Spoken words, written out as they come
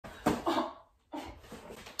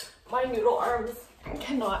My noodle arms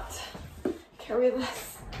cannot carry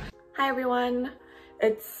this. Hi everyone,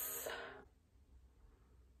 it's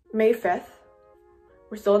May 5th.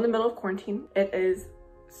 We're still in the middle of quarantine. It is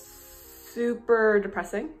super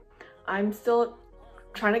depressing. I'm still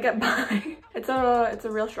trying to get by. It's a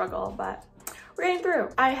real struggle, but we're getting through.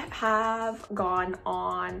 I have gone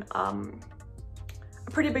on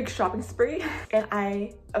a pretty big shopping spree and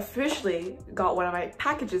I officially got one of my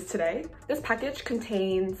packages today. This package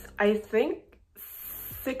contains, I think,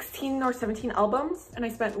 16 or 17 albums, and I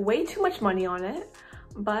spent way too much money on it,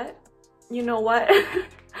 but you know what?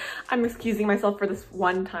 I'm excusing myself for this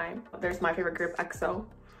one time. There's my favorite group, EXO,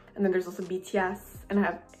 and then there's also BTS, and I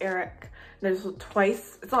have Eric. There's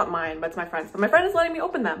Twice. It's not mine, but it's my friend's. But my friend is letting me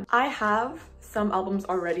open them. I have some albums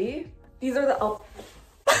already. These are the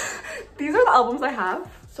these are the albums I have.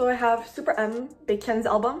 So I have Super M, Baekhyun's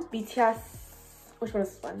album, BTS, which one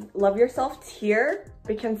is this one? Love Yourself, Tear,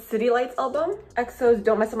 Baekhyun's City Lights album, EXO's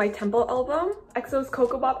Don't Mess Up My Tempo album, EXO's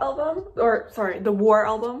Coco Bop album, or sorry, the War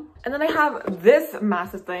album. And then I have this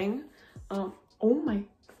massive thing. Oh my,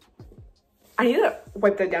 I need to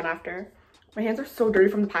wipe that down after. My hands are so dirty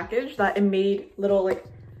from the package that it made little like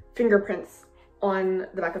fingerprints on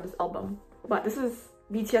the back of this album. But this is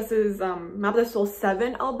BTS's Map of the Soul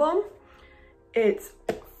 7 album. It's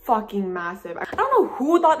fucking massive. I don't know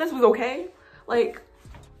who thought this was okay. Like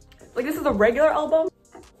this is a regular album.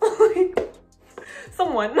 Like,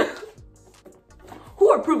 someone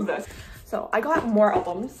who approved this. So I got more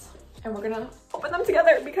albums and we're gonna open them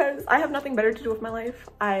together because I have nothing better to do with my life.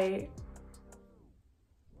 I'm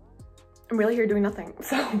really here doing nothing.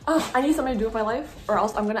 So I need something to do with my life or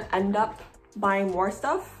else I'm gonna end up buying more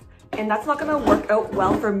stuff, and that's not gonna work out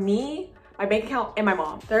well for me, my bank account, and my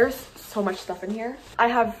mom. There's so much stuff in here. I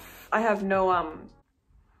have no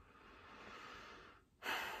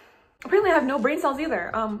apparently I have no brain cells either.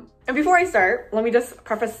 And before I start, let me just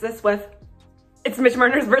preface this with, it's Mitch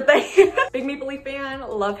Marner's birthday. Big Maple Leaf fan,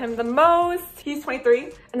 love him the most. He's 23.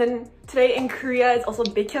 And then today in Korea is also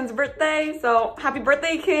Baekhyun's birthday, so happy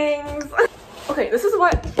birthday, kings. Okay, this is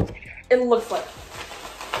what it looks like.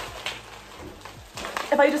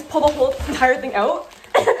 If I just pull the whole entire thing out,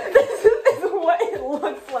 this is what it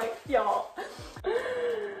looks like, y'all.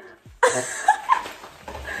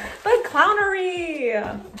 The clownery.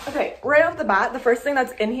 Okay, right off the bat, the first thing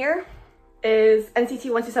that's in here is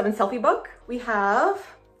NCT 127 selfie book. We have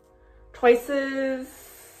Twice's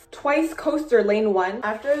Twice Coaster Lane 1.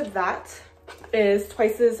 After that is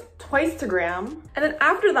Twice's Twice-tagram. And then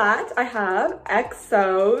after that, I have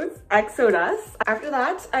EXO's Exodus. After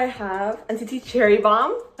that, I have NCT Cherry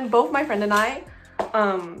Bomb. And both my friend and I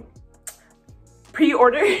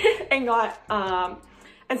pre-ordered and got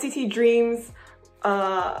NCT Dream's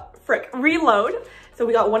Reload. So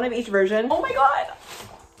we got one of each version. Oh my god!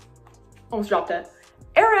 Almost dropped it.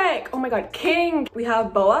 Eric! Oh my god, King! We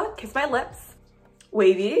have Boa, Kiss My Lips.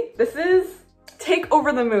 Wavy. This is Take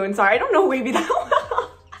Over the Moon. Sorry, I don't know Wavy that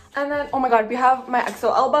well. And then, oh my god, we have my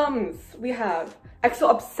EXO albums. We have EXO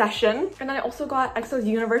Obsession. And then I also got EXO's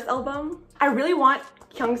Universe album. I really want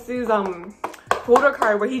Kyungsu's photo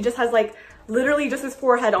card where he just has like literally just his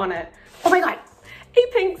forehead on it. Oh my god.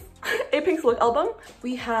 A-Pink's Look album.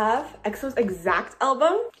 We have EXO's Exact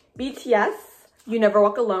album. BTS, You Never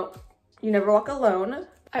Walk Alone. You Never Walk Alone.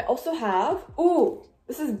 I also have, ooh,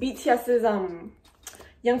 this is BTS's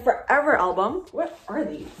Young Forever album. What are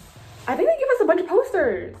these? I think they give us a bunch of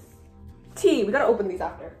posters. We gotta open these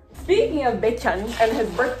after. Speaking of Baekhyun and his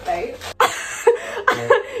birthday,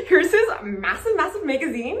 here's his massive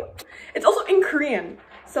magazine. It's also in Korean,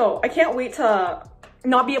 so I can't wait to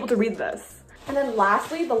not be able to read this. And then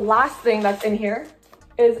lastly, the last thing that's in here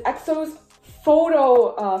is EXO's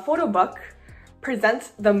photo book,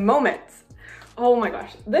 Present the Moment. Oh my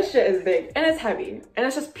gosh, this shit is big and it's heavy and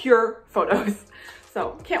it's just pure photos.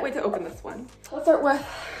 So can't wait to open this one. Let's start with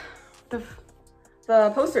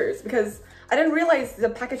the posters because I didn't realize the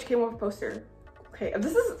package came with a poster. Okay, if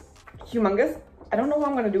this is humongous, I don't know what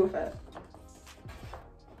I'm gonna do with it.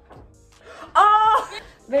 Oh,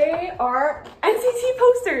 they are NCT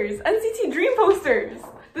posters, NCT Dream posters.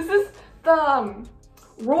 This is the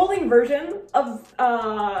rolling version of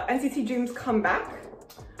NCT Dream's comeback.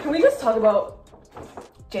 Can we just talk about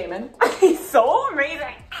Jaemin? He's so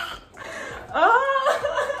amazing.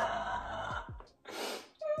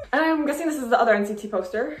 And I'm guessing this is the other NCT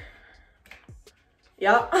poster.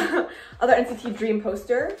 Yeah, other NCT Dream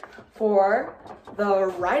poster for the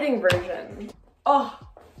writing version. Oh,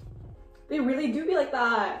 they really do be like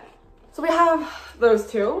that. So we have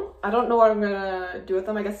those two. I don't know what I'm gonna do with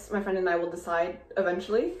them. I guess my friend and I will decide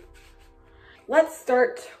eventually. Let's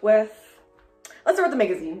start with let's start with the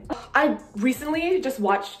magazine. I recently just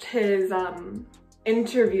watched his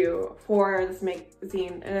interview for this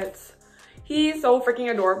magazine, and he's so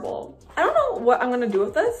freaking adorable. I don't know what I'm gonna do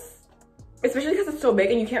with this, especially because it's so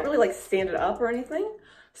big and you can't really like stand it up or anything.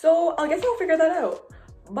 So I guess I'll figure that out.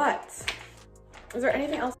 But is there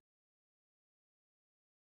anything else?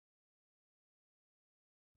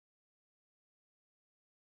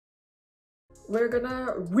 We're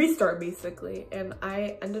gonna restart basically, and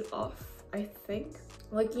I ended off, I think,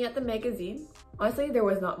 looking at the magazine. Honestly, there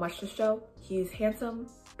was not much to show. He's handsome,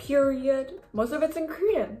 period. Most of it's in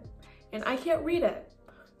Korean, and I can't read it.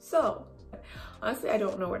 So, honestly, I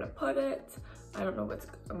don't know where to put it. I don't know what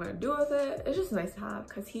I'm gonna do with it. It's just nice to have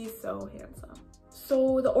because he's so handsome.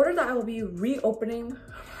 So the order that I will be reopening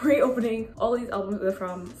all these albums are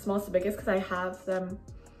from smallest to biggest because I have them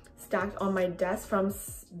stacked on my desk from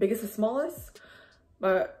biggest to smallest.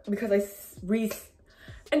 But because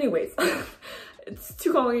anyways, it's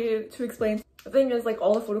too complicated to explain. The thing is, like,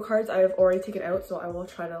 all the photo cards I've already taken out, so I will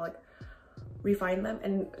try to like refine them.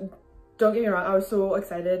 And don't get me wrong, I was so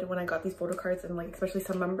excited when I got these photo cards, and like especially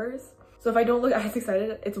some members. So if I don't look as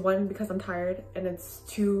excited, it's one, because I'm tired, and it's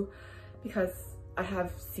two, because I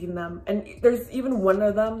have seen them. And there's even one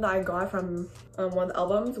of them that I got from one of the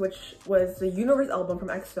albums, which was the Universe album from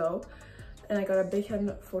EXO. And I got a big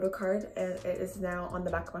photo card, and it is now on the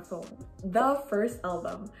back of my phone. The first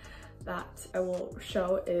album that I will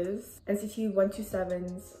show is NCT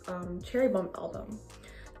 127's Cherry Bomb album.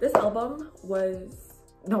 This album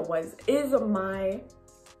is my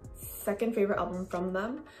second favorite album from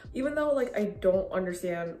them, even though like I don't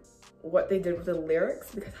understand what they did with the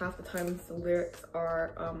lyrics, because half the times the lyrics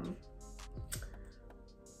are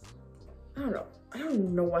I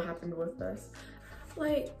don't know what happened with this.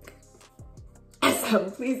 Like,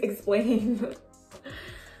 please explain.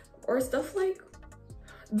 Or stuff like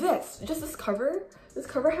this, just this cover. This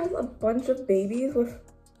cover has a bunch of babies with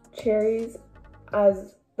cherries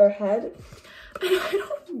as their head, and I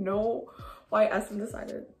don't know why SM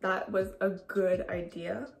decided that was a good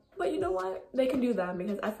idea. But you know what? They can do that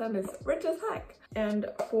because SM is rich as heck. And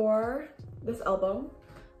for this album,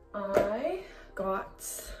 I got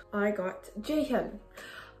Jaehyun.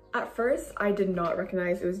 At first, I did not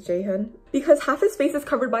recognize it was Jaehyun because half his face is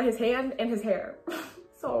covered by his hand and his hair.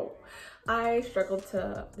 So I struggled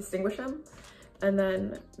to distinguish him. And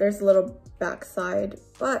then there's a little backside,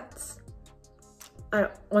 but I,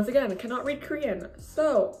 once again, cannot read Korean.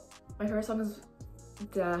 So my favorite song is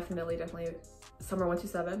definitely Summer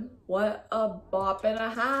 127. What a bop and a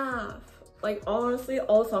half. Like, honestly,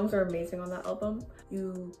 all the songs are amazing on that album.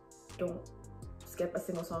 You don't skip a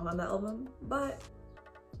single song on that album. But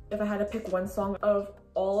if I had to pick one song of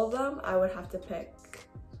all of them, I would have to pick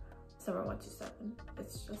Summer 127.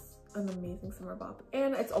 It's just an amazing summer bop.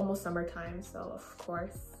 And it's almost summertime, so of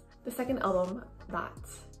course. The second album that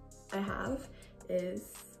I have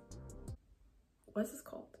is, what's this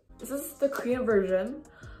called? This is the Korean version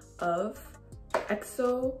of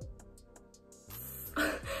EXO's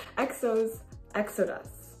Exodus.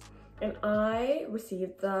 And I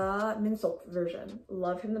received the Minsuk version.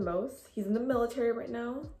 Love him the most. He's in the military right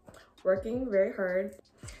now, working very hard.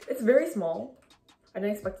 It's very small. I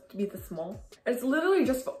didn't expect it to be this small. And it's literally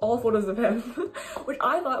just all photos of him, which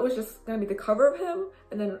I thought was just gonna be the cover of him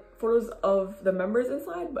and then photos of the members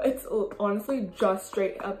inside, but it's honestly just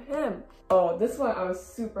straight up him. Oh, this one I was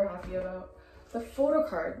super happy about. The photo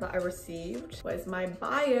card that I received was my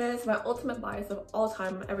bias, my ultimate bias of all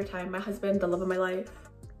time, every time, my husband, the love of my life,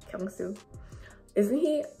 Kyung-soo. Isn't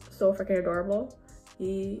he so freaking adorable?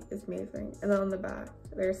 He is amazing. And then on the back,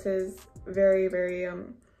 there's his very, very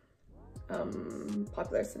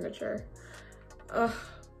popular signature.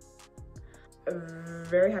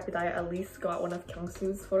 Very happy that I at least got one of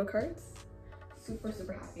Kyung-soo's photo cards. Super,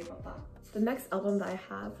 super happy about that. The next album that I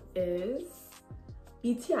have is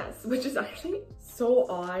BTS, which is actually so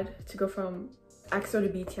odd to go from EXO to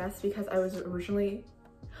BTS because I was originally,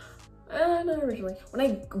 when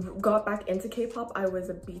I got back into K-pop, I was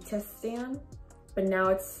a BTS stan, but now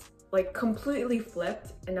it's like completely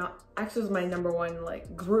flipped, and now EXO is my #1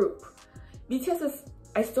 like group. BTS is,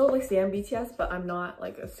 I still like stan BTS, but I'm not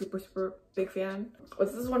like a super, super big fan. But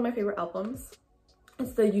this is one of my favorite albums.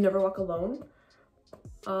 It's the You Never Walk Alone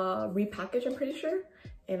repackaged, I'm pretty sure.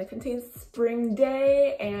 And it contains Spring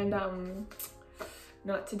Day and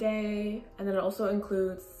Not Today. And then it also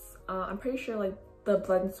includes, I'm pretty sure, like the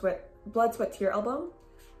Blood, Sweat, Tear album.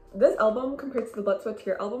 This album compared to the Blood, Sweat,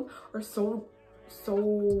 Tear album are so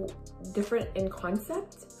different in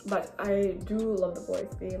concept, but I do love the boys.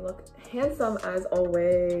 They look handsome as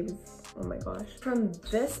always. Oh my gosh. From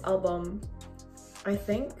this album, I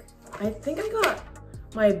think I think I got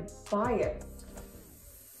my bias.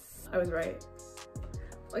 I was right.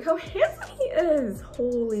 Like how handsome he is.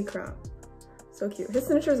 Holy crap. So cute. His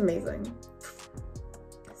signature is amazing.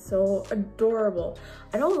 So adorable.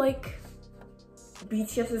 I don't like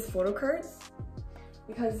BTS's photo cards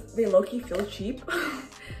because they low-key feel cheap.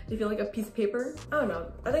 They feel like a piece of paper. I don't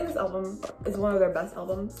know. I think this album is one of their best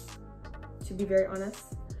albums, to be very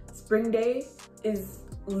honest. Spring Day is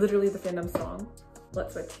literally the fandom song. Blood,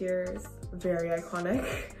 Sweat, Tears, very iconic.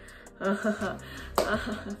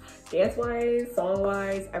 Dance-wise,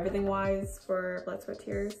 song-wise, everything-wise for Blood, Sweat,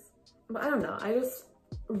 Tears. But I don't know. I just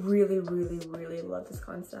really, really, really love this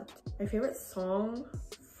concept. My favorite song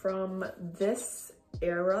from this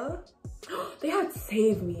era, they had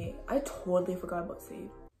Save Me. I totally forgot about Save.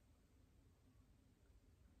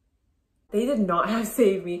 They did not have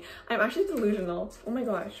Save Me. I'm actually delusional. Oh my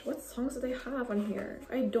gosh, what songs do they have on here?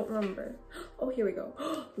 I don't remember. Oh, here we go.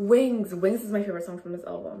 Wings. Wings is my favorite song from this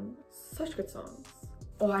album. Such good songs.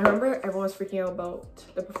 Oh, I remember everyone was freaking out about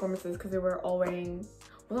the performances because they were all wearing,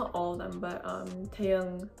 well, not all of them, but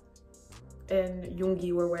Taeyang and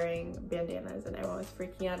Yoongi were wearing bandanas and everyone was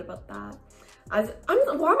freaking out about that. Why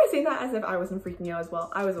am I saying that as if I wasn't freaking out as well?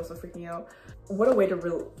 I was also freaking out. What a way to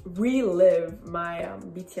relive my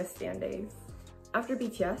BTS stan days. After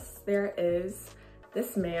BTS, there is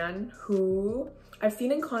this man who I've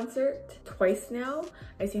seen in concert twice now.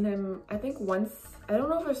 I've seen him, I think once, I don't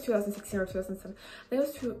know if it was 2016 or 2007. I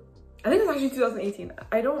think it was actually 2018.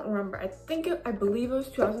 I don't remember. I believe it was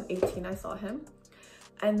 2018 I saw him.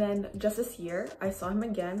 And then just this year, I saw him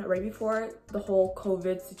again right before the whole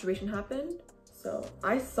COVID situation happened. So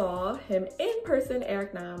I saw him in person,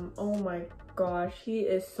 Eric Nam. Oh my gosh, he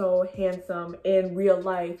is so handsome in real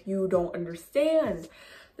life. You don't understand.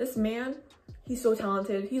 This man, he's so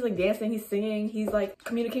talented. He's like dancing, he's singing, he's like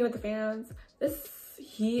communicating with the fans.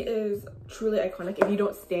 He is truly iconic. If you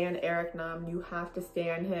don't stan Eric Nam, you have to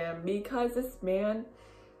stan him because this man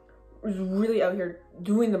is really out here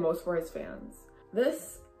doing the most for his fans.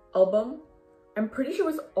 This album, I'm pretty sure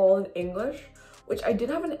was all in English, which I did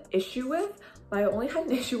have an issue with, but I only had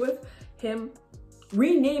an issue with him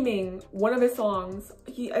renaming one of his songs.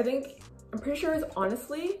 I'm pretty sure it was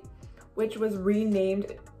Honestly, which was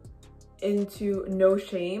renamed into No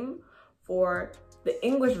Shame for the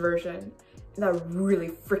English version. And that really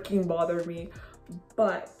freaking bothered me.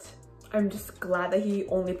 But I'm just glad that he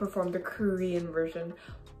only performed the Korean version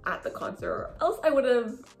at the concert, or else I would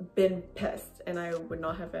have been pissed and I would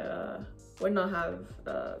not have been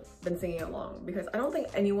singing along because I don't think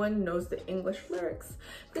anyone knows the English lyrics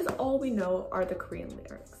because all we know are the Korean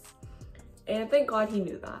lyrics. And thank God he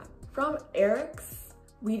knew that. From Eric's,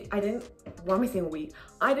 I didn't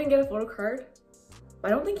get a photo card. I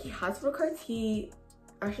don't think he has photo cards. He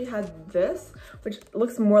actually had this, which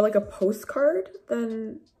looks more like a postcard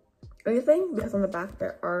than anything because on the back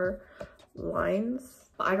there are lines.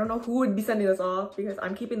 I don't know who would be sending this off because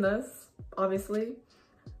I'm keeping this, obviously.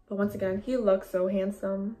 But once again, he looks so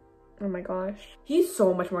handsome. Oh my gosh. He's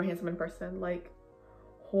so much more handsome in person. Like,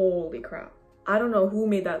 holy crap. I don't know who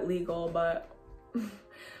made that legal, but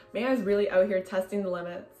man is really out here testing the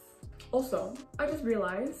limits. Also, I just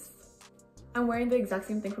realized I'm wearing the exact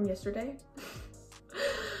same thing from yesterday.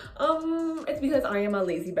 It's because I am a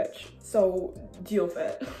lazy bitch, so deal with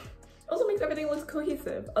it. Also makes everything look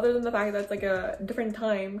cohesive, other than the fact that it's like a different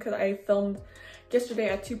time because I filmed yesterday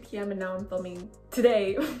at 2 p.m. and now I'm filming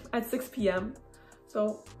today at 6 p.m.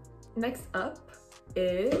 So next up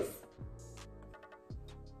is,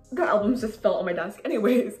 the albums just fell on my desk.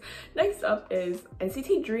 Anyways, next up is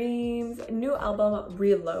NCT Dream's new album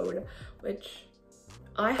Reload, which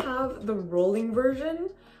I have the rolling version,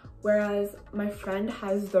 whereas my friend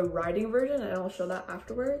has the riding version, and I'll show that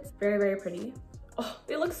afterwards. Very, very pretty. Oh,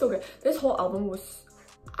 they look so good. This whole album was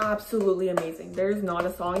absolutely amazing. There's not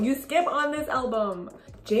a song you skip on this album.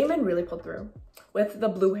 Jaemin really pulled through with the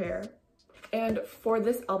blue hair. And for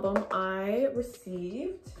this album, I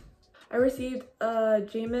received a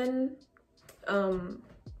Jaemin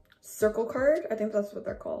circle card. I think that's what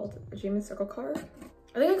they're called. A Jaemin circle card.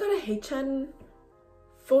 I think I got a Haechan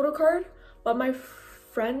photo card, but my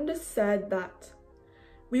friend said that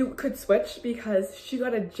we could switch because she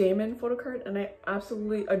got a Jaemin photo card and I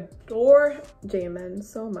absolutely adore Jaemin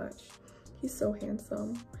so much. He's so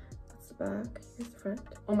handsome. That's the back. Here's the front.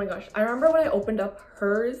 Oh my gosh. I remember when I opened up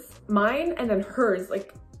mine and then hers,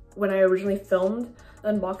 like when I originally filmed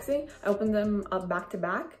the unboxing, I opened them up back to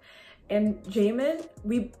back. And Jaemin,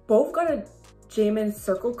 we both got a Jaemin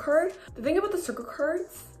circle card. The thing about the circle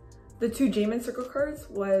cards, the two Jaemin circle cards,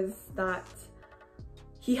 was that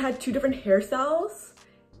he had two different hairstyles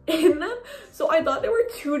in them. So I thought they were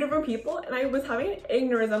two different people, and I was having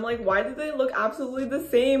ignorance. I'm like, why do they look absolutely the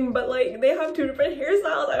same, but like they have two different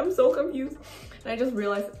hairstyles? I'm so confused. And I just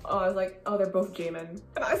realized, oh, I was like, oh, they're both Jaemin.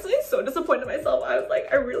 I'm actually so disappointed in myself. I was like,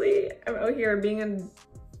 I really am out here being a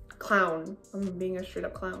clown. I'm being a straight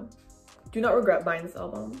up clown. Do not regret buying this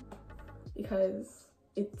album because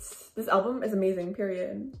this album is amazing,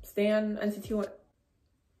 period. Stan, NCT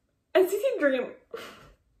Dream.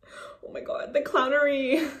 Oh my god, the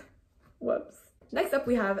clownery. Whoops. Next up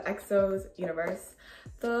we have EXO's Universe.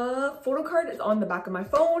 The photo card is on the back of my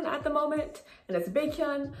phone at the moment, and it's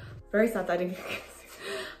Baekhyun. Very sad that I didn't get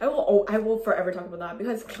I will forever talk about that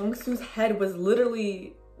because Kyungsu's head was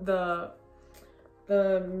literally the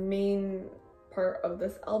main part of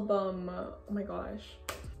this album. Oh my gosh.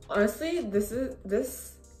 Honestly,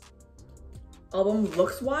 this album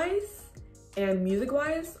looks wise and music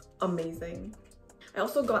wise amazing. I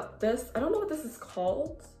also got this, I don't know what this is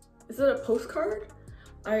called. Is it a postcard?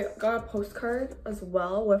 I got a postcard as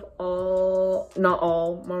well with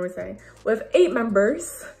with 8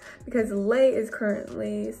 members because Lay is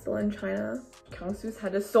currently still in China. Kyungsu's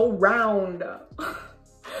head is so round.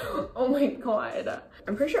 Oh my god.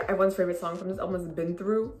 I'm pretty sure everyone's favorite song from this album is Been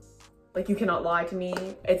Through. Like, you cannot lie to me,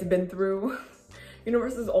 it's Been Through.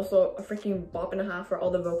 Universe is also a freaking bop and a half for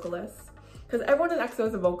all the vocalists because everyone in EXO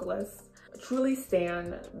is a vocalist. Truly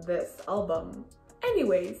stan this album.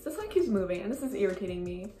 Anyways, this one keeps moving and this is irritating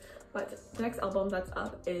me. But the next album that's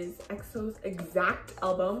up is EXO's Exact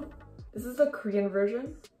album. This is the Korean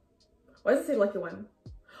version. Why does it say Lucky One?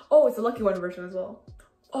 Oh, it's a Lucky One version as well.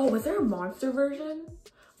 Oh, was there a Monster version?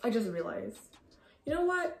 I just realized. You know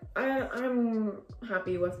what? I'm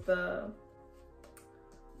happy with the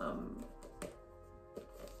I'm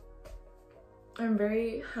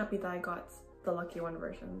very happy that I got the Lucky One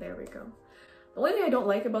version. There we go. The only thing I don't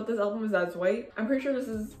like about this album is that it's white. I'm pretty sure this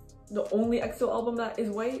is the only EXO album that is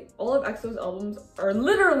white. All of EXO's albums are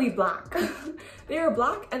literally black. They are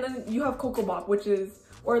black, and then you have Coco Bop, which is,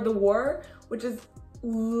 or The War, which is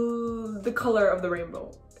the color of the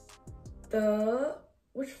rainbow.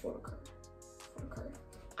 Which photo card?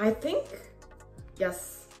 I think,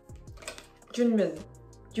 yes, Junmin.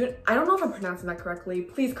 I don't know if I'm pronouncing that correctly.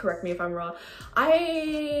 Please correct me if I'm wrong.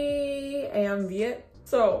 I am Viet,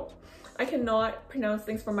 so I cannot pronounce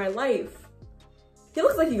things for my life. He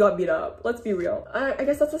looks like he got beat up, let's be real. I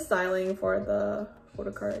guess that's a styling for the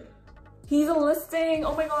photo card. He's enlisting,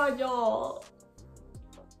 oh my god, y'all.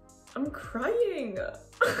 I'm crying.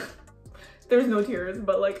 There's no tears,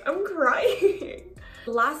 but like, I'm crying.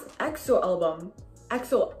 The last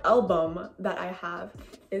EXO album that I have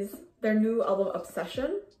is their new album,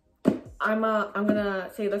 Obsession. I'm gonna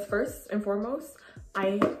say this first and foremost.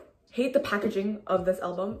 I hate the packaging of this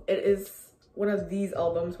album. It is one of these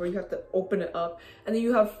albums where you have to open it up and then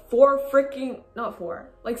you have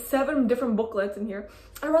like 7 different booklets in here.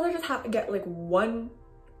 I'd rather just get like 1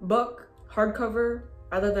 book hardcover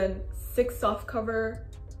rather than 6 softcover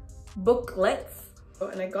booklets.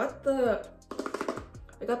 And I got the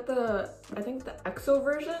I think the EXO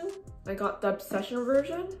version. I got the Obsession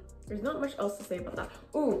version. There's not much else to say about that.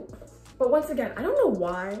 Ooh, but once again, I don't know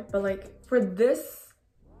why, but like for this,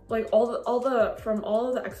 like all of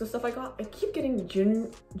the EXO stuff I got, I keep getting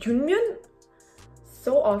Junmin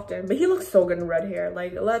so often, but he looks so good in red hair.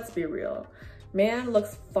 Like, let's be real, man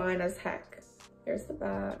looks fine as heck. Here's the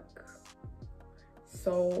back,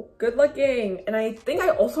 so good looking. And I think I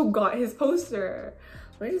also got his poster.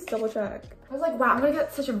 Let me just double check. I was like, wow, I'm gonna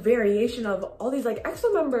get such a variation of all these like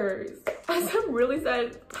EXO members. SM really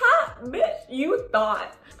said, ha, bitch, you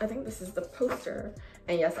thought. I think this is the poster.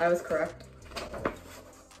 And yes, I was correct.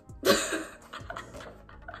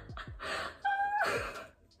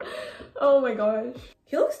 Oh my gosh.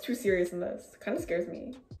 He looks too serious in this. Kind of scares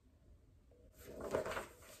me. I'm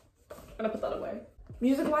gonna put that away.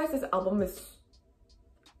 Music-wise, this album is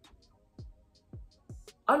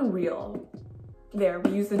unreal. There,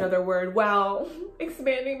 we used another word. Wow,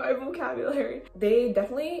 expanding my vocabulary. They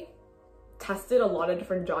definitely tested a lot of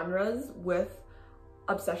different genres with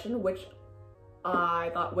Obsession, which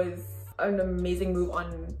I thought was an amazing move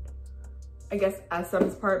on, I guess,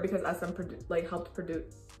 SM's part, because SM helped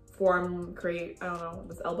create, I don't know,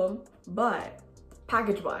 this album. But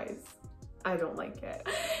package-wise, I don't like it.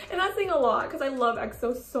 And that's saying a lot because I love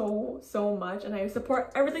EXO so much and I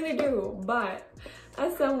support everything they do, but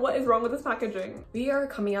SM, what is wrong with this packaging? We are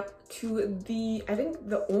coming up to I think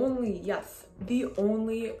the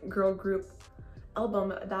only girl group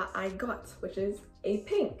album that I got, which is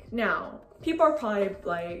A-Pink. Now, people are probably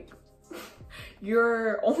like,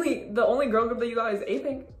 the only girl group that you got is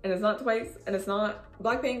A-Pink, and it's not Twice, and it's not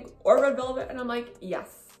Blackpink or Red Velvet, and I'm like,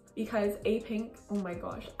 yes, because A-Pink, oh my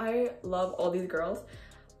gosh, I love all these girls.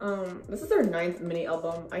 This is their 9th mini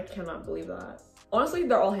album. I cannot believe that. Honestly,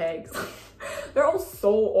 they're all hags. They're all so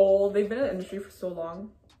old. They've been in the industry for so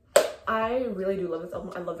long. I really do love this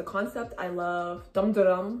album. I love the concept. I love Dum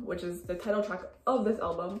Dum, which is the title track of this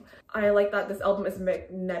album. I like that this album is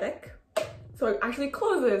magnetic. So it actually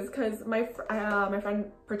closes because my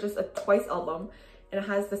friend purchased a Twice album and it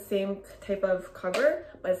has the same type of cover,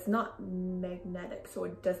 but it's not magnetic, so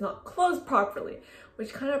it does not close properly,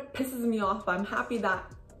 which kind of pisses me off. But I'm happy that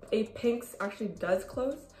A-Pink's actually does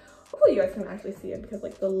close. Hopefully you guys can actually see it because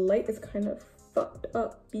like the light is kind of fucked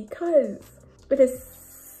up because it is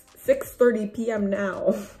 6:30 p.m.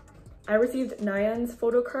 now. I received Nayeon's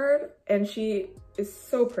photo card and she is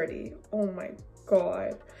so pretty. Oh my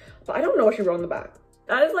god. But I don't know what she wrote on the back.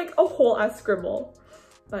 That is like a whole ass scribble.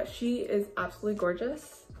 But she is absolutely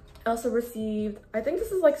gorgeous. I also received, I think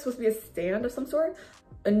this is like supposed to be a stand of some sort,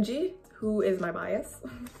 Eunji, who is my bias.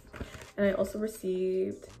 And I also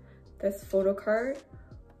received this photo card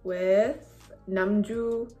with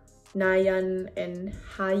Namju, Nayeon, and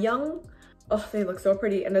Hayoung. Oh, they look so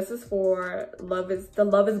pretty. And this is for the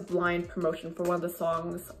Love is Blind promotion for one of the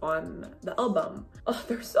songs on the album. Oh,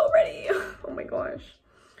 they're so pretty. Oh my gosh.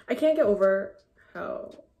 I can't get over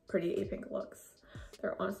how pretty A-Pink looks.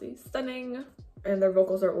 They're honestly stunning and their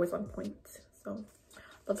vocals are always on point. So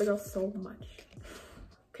love the girls so much.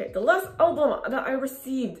 Okay, the last album that I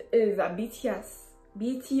received is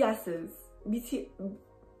BTS's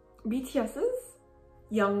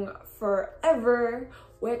Young Forever,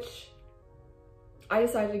 which I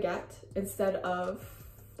decided to get instead of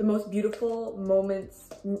the most beautiful moments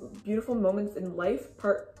in life,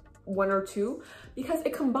 part 1 or 2, because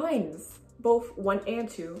it combines both 1 and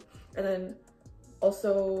 2, and then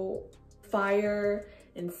also Fire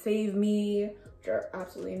and Save Me, which are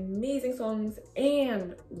absolutely amazing songs,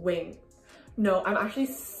 and Wings. No, I'm actually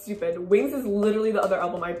stupid. Wings is literally the other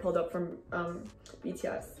album I pulled up from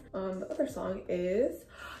BTS. The other song is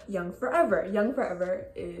Young Forever. Young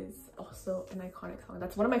Forever is also an iconic song.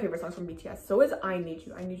 That's one of my favorite songs from BTS. So is I Need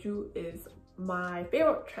You. I Need You is my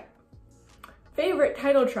favorite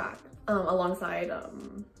title track, alongside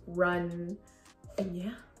Run. And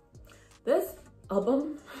yeah, this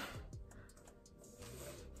album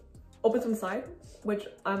opens from the side, which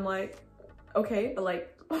I'm like, okay, but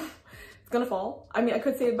like it's gonna fall. I mean, I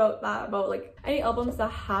could say about like any albums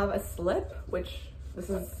that have a slip, which this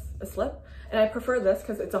is a slip, and I prefer this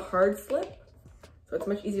because it's a hard slip, so it's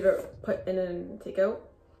much easier to put in and take out.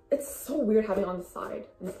 It's so weird having it on the side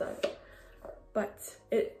instead, but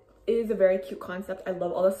it is a very cute concept. I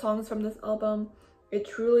love all the songs from this album. It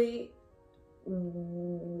truly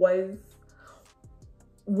was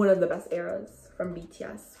one of the best eras from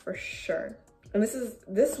BTS for sure. And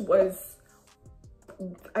this was,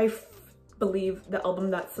 I believe, the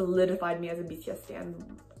album that solidified me as a BTS stan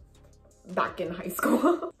back in high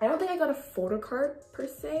school. I don't think I got a photo card per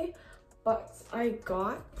se, but I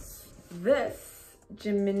got this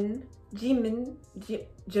Jimin,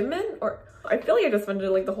 or I feel like I just offended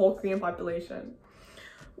like the whole Korean population.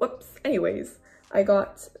 Whoops. Anyways, I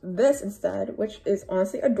got this instead, which is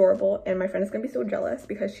honestly adorable, and my friend is gonna be so jealous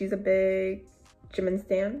because she's a big Jimin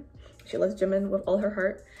stan. She loves Jimin with all her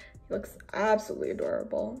heart. He looks absolutely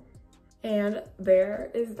adorable. And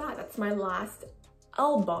there is that. That's my last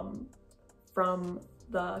album from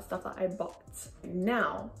the stuff that I bought.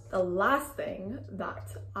 Now, the last thing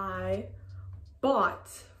that I bought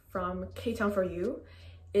from K-Town For You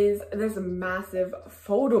is this massive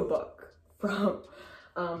photo book from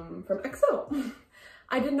EXO.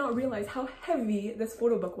 I did not realize how heavy this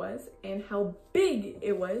photo book was and how big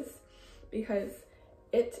it was, because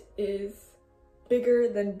it is bigger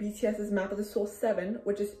than BTS's Map of the Soul 7,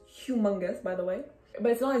 which is humongous, by the way.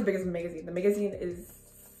 But it's not as big as the magazine. The magazine is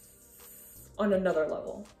on another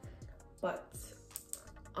level. But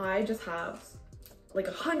I just have like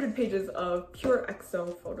 100 pages of pure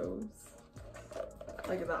EXO photos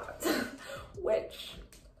like that, which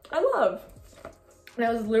I love. And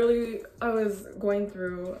I was going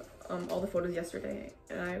through all the photos yesterday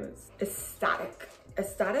and I was ecstatic,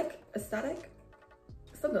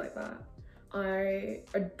 something like that. I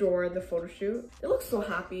adore the photo shoot. It looks so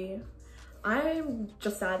happy. I'm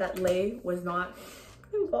just sad that Lay was not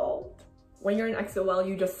involved. When you're in EXO,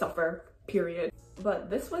 you just suffer, period. But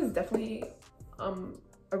this was definitely a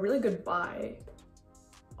really good buy,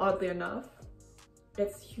 oddly enough.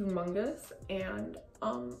 It's humongous, and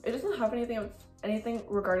it doesn't have anything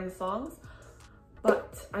regarding songs,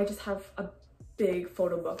 but I just have a big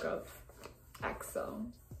photo book of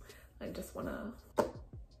EXO. I just want to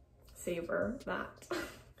savor that.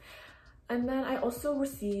 And then I also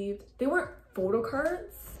received, they weren't photo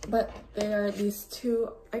cards, but they are these two,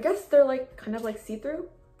 I guess they're like kind of like see-through,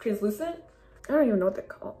 translucent. I don't even know what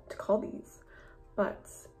to call these, but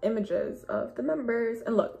images of the members.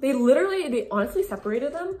 And look, they honestly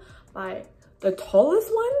separated them by the tallest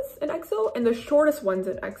ones in EXO and the shortest ones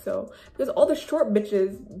in EXO, because all the short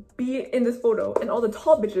bitches be in this photo and all the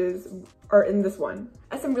tall bitches are in this one.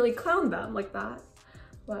 I some really clown them like that,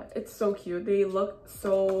 but it's so cute. They look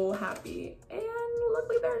so happy and look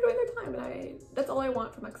like they're enjoying their time, and that's all I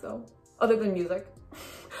want from EXO, other than music.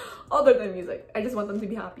 Other than music, I just want them to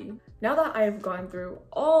be happy. Now that I've gone through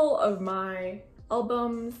all of my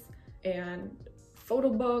albums and photo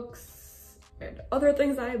books and other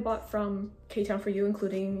things that I bought from K-Town For You,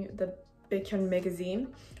 including the Big Hyun magazine,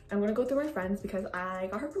 I'm gonna go through my friends because I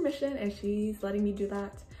got her permission and she's letting me do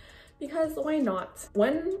that, because why not?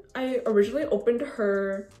 When I originally opened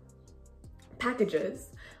her packages,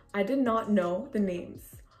 I did not know the names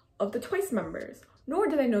of the Twice members, nor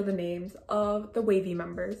did I know the names of the Wavy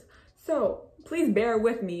members. So please bear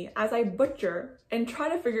with me as I butcher and try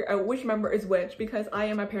to figure out which member is which, because I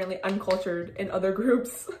am apparently uncultured in other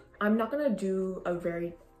groups. I'm not gonna do a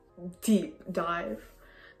very deep dive.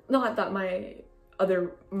 Not that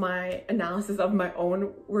my analysis of my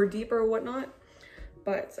own were deep or whatnot,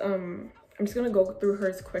 but I'm just gonna go through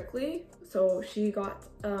hers quickly. So she got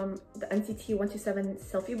the NCT 127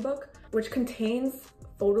 selfie book, which contains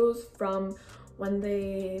photos from when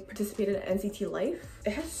they participated in NCT Life.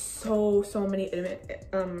 It has so many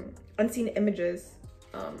unseen images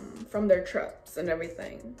from their trips and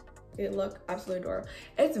everything. They look absolutely adorable.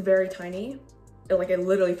 It's very tiny. It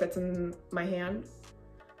literally fits in my hand,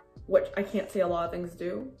 which I can't say a lot of things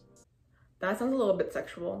do. That sounds a little bit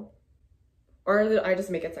sexual. Or did I just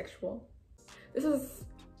make it sexual? This is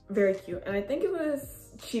very cute, and I think it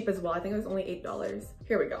was cheap as well. I think it was only $8.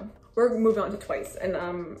 Here we go. We're moving on to Twice, and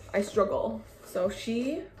I struggle. So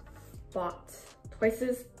she bought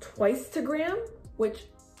Twice's Twice-tagram, which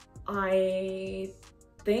I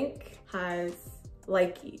think has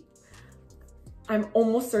Likey. I'm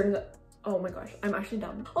almost certain that, oh my gosh, I'm actually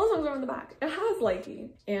dumb. All the songs are on the back. It has Likey,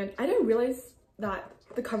 and I didn't realize that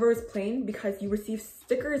the cover is plain because you receive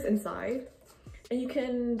stickers inside and you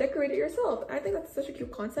can decorate it yourself. I think that's such a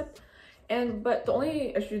cute concept. But the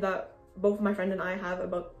only issue that both my friend and I have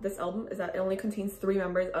about this album is that it only contains 3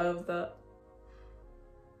 members of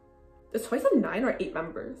Does Twice have 9 or 8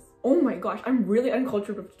 members? Oh my gosh, I'm really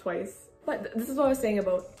uncultured with Twice. But this is what I was saying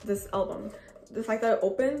about this album. The fact that it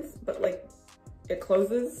opens, but it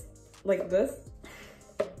closes like this,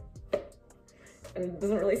 and it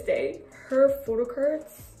doesn't really stay. Her photo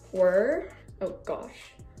cards were, oh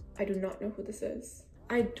gosh, I do not know who this is.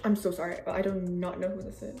 I'm so sorry, but I do not know who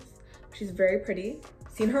this is. She's very pretty.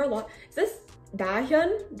 Seen her a lot. Is this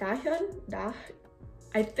Dahyun?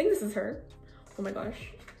 I think this is her. Oh my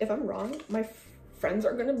gosh. If I'm wrong, my friends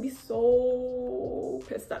are gonna be so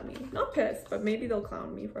pissed at me. Not pissed, but maybe they'll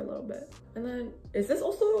clown me for a little bit. And then, is this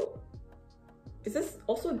also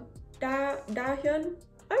Dahyun?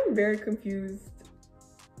 I'm very confused.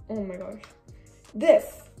 Oh my gosh.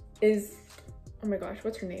 This is, oh my gosh,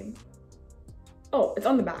 what's her name? Oh, it's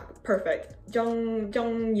on the back. Perfect.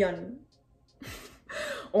 Jonghyun.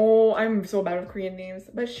 Oh, I'm so bad with Korean names,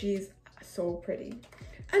 but she's so pretty.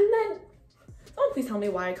 And then, oh, please tell me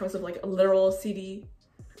why it comes with a literal CD,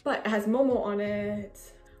 but it has Momo on it.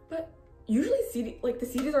 But usually the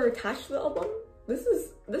CDs are attached to the album. This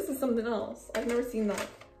is something else. I've never seen that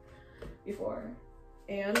before.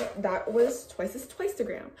 And that was Twice's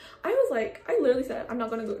Twice-tagram. I literally said I'm not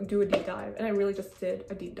gonna go do a deep dive, and I really just did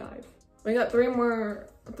a deep dive. We got three more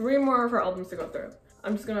of her albums to go through.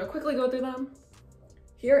 I'm just gonna quickly go through them.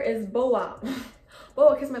 Here is Boa.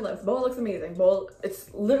 Boa, Kiss My Lips. Boa looks amazing. Boa,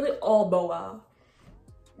 it's literally all Boa.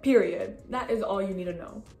 Period. That is all you need to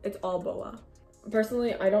know. It's all Boa.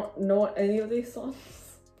 Personally, I don't know any of these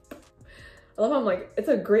songs. I love how it's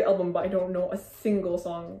a great album, but I don't know a single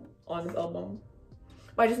song on this album.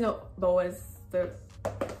 But I just know Boa is the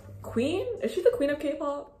queen. Is she the queen of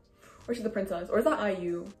K-pop? Or is she the princess? Or is that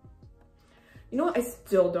IU? You know what? I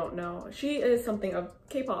still don't know. She is something of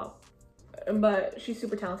K-pop, but she's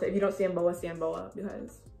super talented. If you don't stand Boa,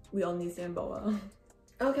 because we all need stand Boa.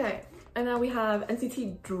 Okay, and now we have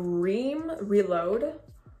NCT Dream Reload.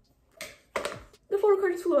 The photo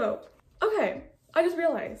card is flew out. Okay, I just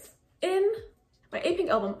realized in my A-Pink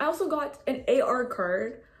album, I also got an AR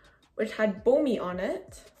card, which had Bomi on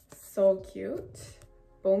it. So cute,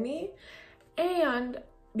 Bomi. And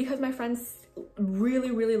because my friend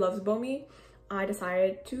really loves Bomi, I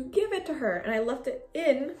decided to give it to her, and I left it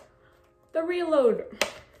in the Reload,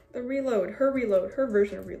 her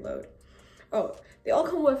version of Reload. Oh, they all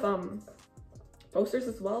come with posters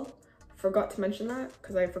as well. Forgot to mention that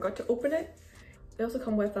because I forgot to open it. They also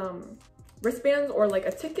come with wristbands or like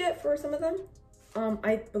a ticket for some of them.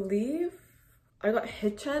 I believe I got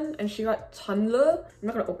Hitchen and she got Chanle. I'm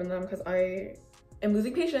not gonna open them because I am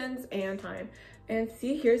losing patience and time. And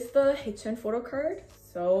see, here's the Hitchen photo card.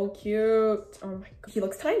 So cute. Oh my god, he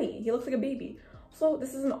looks tiny. He looks like a baby. So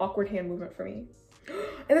this is an awkward hand movement for me.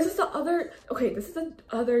 And this is the other, okay, this is the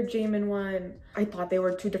other Jaemin one. I thought they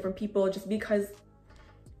were two different people just because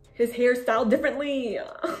his hair styled differently.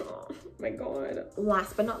 Oh my god.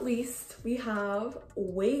 Last but not least, we have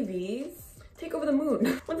Wavy's Take Over the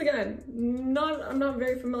Moon. Once again, I'm not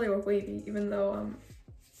very familiar with Wavy, even though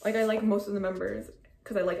like I like most of the members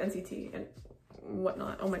because I like NCT and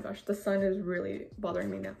whatnot. Oh my gosh, the sun is really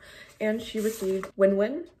bothering me now. And she received Win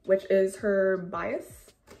Win, which is her bias.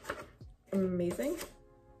 Amazing.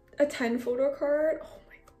 A 10 photo card. Oh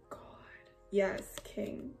my god. Yes,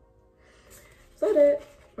 king. Is that it?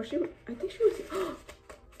 Or I think she was.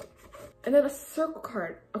 And then a circle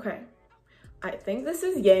card. Okay. I think this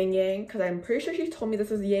is Yang Yang because I'm pretty sure she told me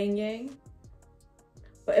this is Yang Yang.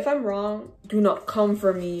 But if I'm wrong, do not come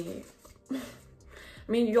for me. I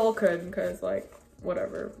mean, y'all could because like,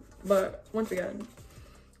 whatever. But once again,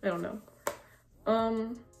 I don't know.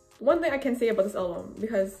 One thing I can say about this album,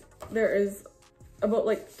 because there is about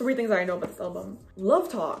like 3 things I know about this album. Love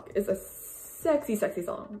Talk is a sexy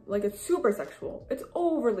song. Like, it's super sexual. It's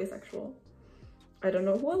overly sexual. I don't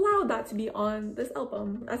know who allowed that to be on this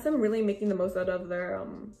album. SM really making the most out of their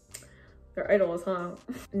idols, huh?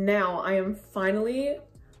 Now I am finally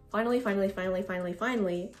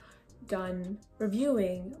done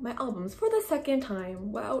reviewing my albums for the second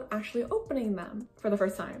time without actually opening them for the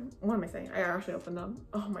first time. What am I saying? I actually opened them.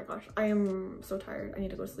 Oh my gosh, I am so tired. I need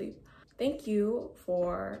to go to sleep. Thank you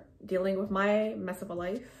for dealing with my mess of a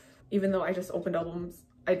life. Even though I just opened albums,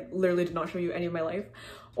 I literally did not show you any of my life.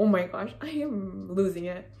 Oh my gosh, I am losing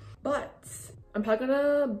it. But I'm probably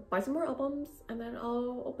gonna buy some more albums and then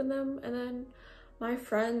I'll open them, and then my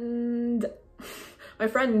friend,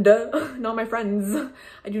 not my friends.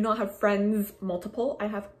 I do not have friends multiple. I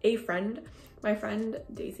have a friend. My friend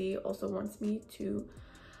Daisy also wants me to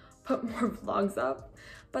put more vlogs up.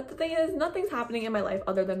 But the thing is, nothing's happening in my life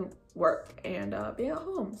other than work and being at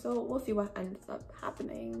home. So we'll see what ends up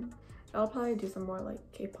happening. I'll probably do some more like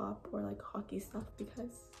K-pop or like hockey stuff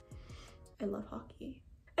because I love hockey.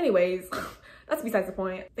 Anyways, that's besides the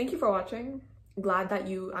point. Thank you for watching. Glad that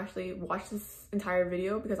you actually watched this entire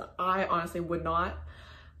video because I honestly would not.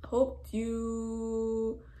 Hope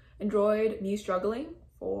you enjoyed me struggling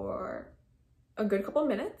for a good couple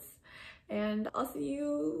minutes, and I'll see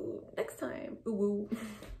you next time. Ooh woo.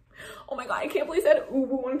 Oh my god, I can't believe I said ooh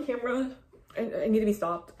woo on camera. I need to be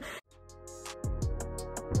stopped.